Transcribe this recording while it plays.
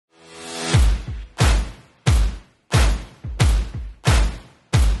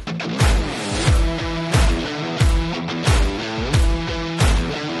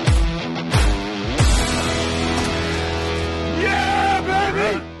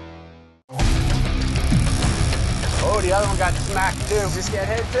other one got smacked too. Just get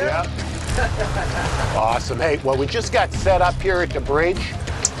hit too? Yeah. Awesome. Hey, well, we just got set up here at the bridge,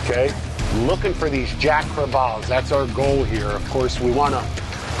 okay? Looking for these jack crevalles. That's our goal here. Of course, we want to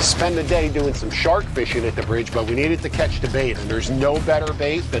spend the day doing some shark fishing at the bridge, but we needed to catch the bait, and there's no better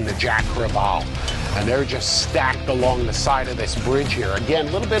bait than the jack crevalle. And they're just stacked along the side of this bridge here. Again,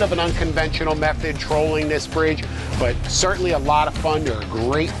 a little bit of an unconventional method trolling this bridge, but certainly a lot of fun. They're a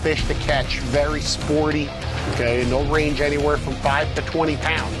great fish to catch, very sporty, okay? And they'll range anywhere from 5 to 20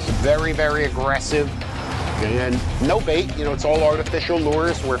 pounds. Very, very aggressive. And no bait, you know, it's all artificial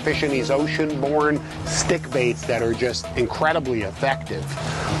lures. We're fishing these ocean-born stick baits that are just incredibly effective.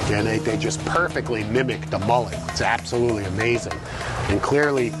 And they just perfectly mimic the mullet. It's absolutely amazing. And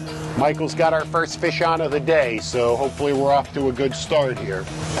clearly, Michael's got our first fish on of the day, so hopefully we're off to a good start here.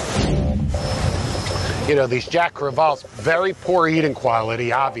 You know, these jack crevalles, very poor eating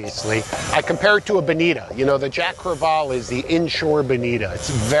quality, obviously. I compare it to a bonita. You know, the jack crevalle is the inshore bonita. It's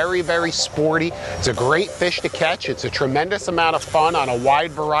very, very sporty. It's a great fish to catch. It's a tremendous amount of fun on a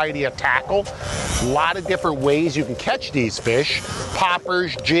wide variety of tackle. A lot of different ways you can catch these fish.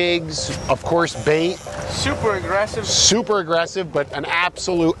 Poppers, jigs, of course, bait. Super aggressive. Super aggressive, but an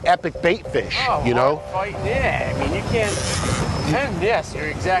absolute epic bait fish, you know? Yeah, I mean, you can't... And yes, you're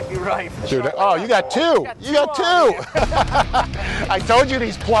exactly right. Dude, oh, you got two. You got two. I told you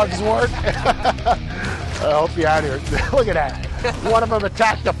these plugs work. I'll help you out here. Look at that. One of them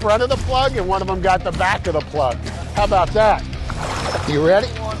attacked the front of the plug and one of them got the back of the plug. How about that? You ready?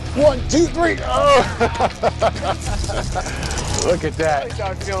 1, 2, 3. Oh. Look at that. I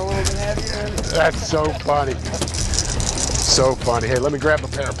start feeling a little bit heavier. That's so funny. So funny. Hey, let me grab a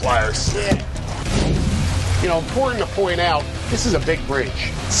pair of pliers. Yeah. You know, important to point out, this is a big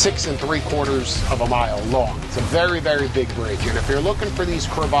bridge, 6 3/4 of a mile long. It's a very, very big bridge. And if you're looking for these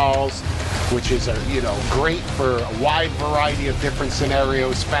crevalles, which is, great for a wide variety of different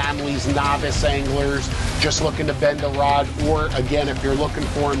scenarios, families, novice anglers, just looking to bend a rod, or again, if you're looking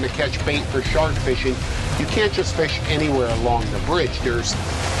for them to catch bait for shark fishing, you can't just fish anywhere along the bridge. There's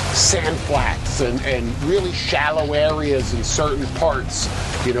sand flats and really shallow areas in certain parts,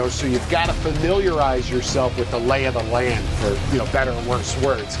 you know, so you've got to familiarize yourself with the lay of the land, for, you know, better or worse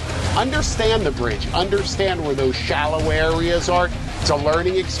words. Understand the bridge, understand where those shallow areas are. It's a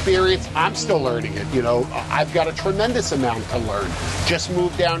learning experience. I'm still learning it, you know. I've got a tremendous amount to learn. Just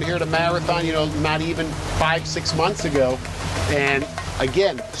moved down here to Marathon, you know, not even 5-6 months ago. And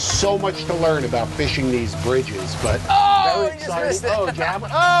again, so much to learn about fishing these bridges, but very exciting. Oh, Jab.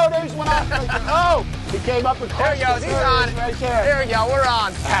 Oh, there's one off right there. Oh, he came up and crushed There he goes, he's on it. Right there. There we go, we're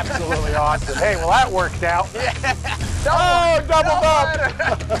on. Absolutely awesome. Hey, well, that worked out. Yeah. Doubled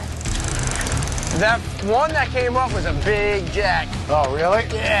up. That one that came up was a big jack. Oh, really?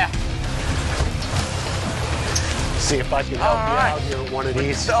 Yeah. See if I can help you out here with one of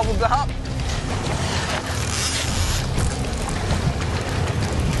these. Doubled up.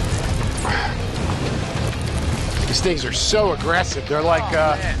 These things are so aggressive. They're like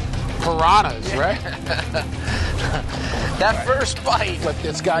piranhas, right? That first bite. Flip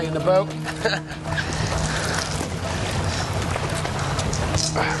this guy in the boat.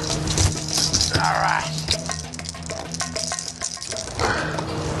 All right.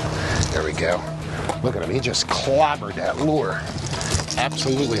 There we go. Look at him. He just clobbered that lure.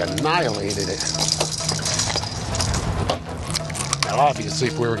 Absolutely annihilated it. Now, obviously,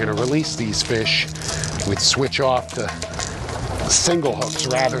 if we were going to release these fish, we'd switch off to single hooks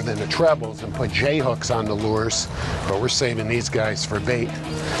rather than the trebles and put J hooks on the lures, but we're saving these guys for bait.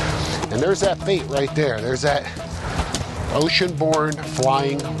 And there's that bait right there. There's that ocean-born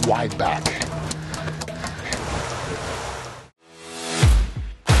flying wideback.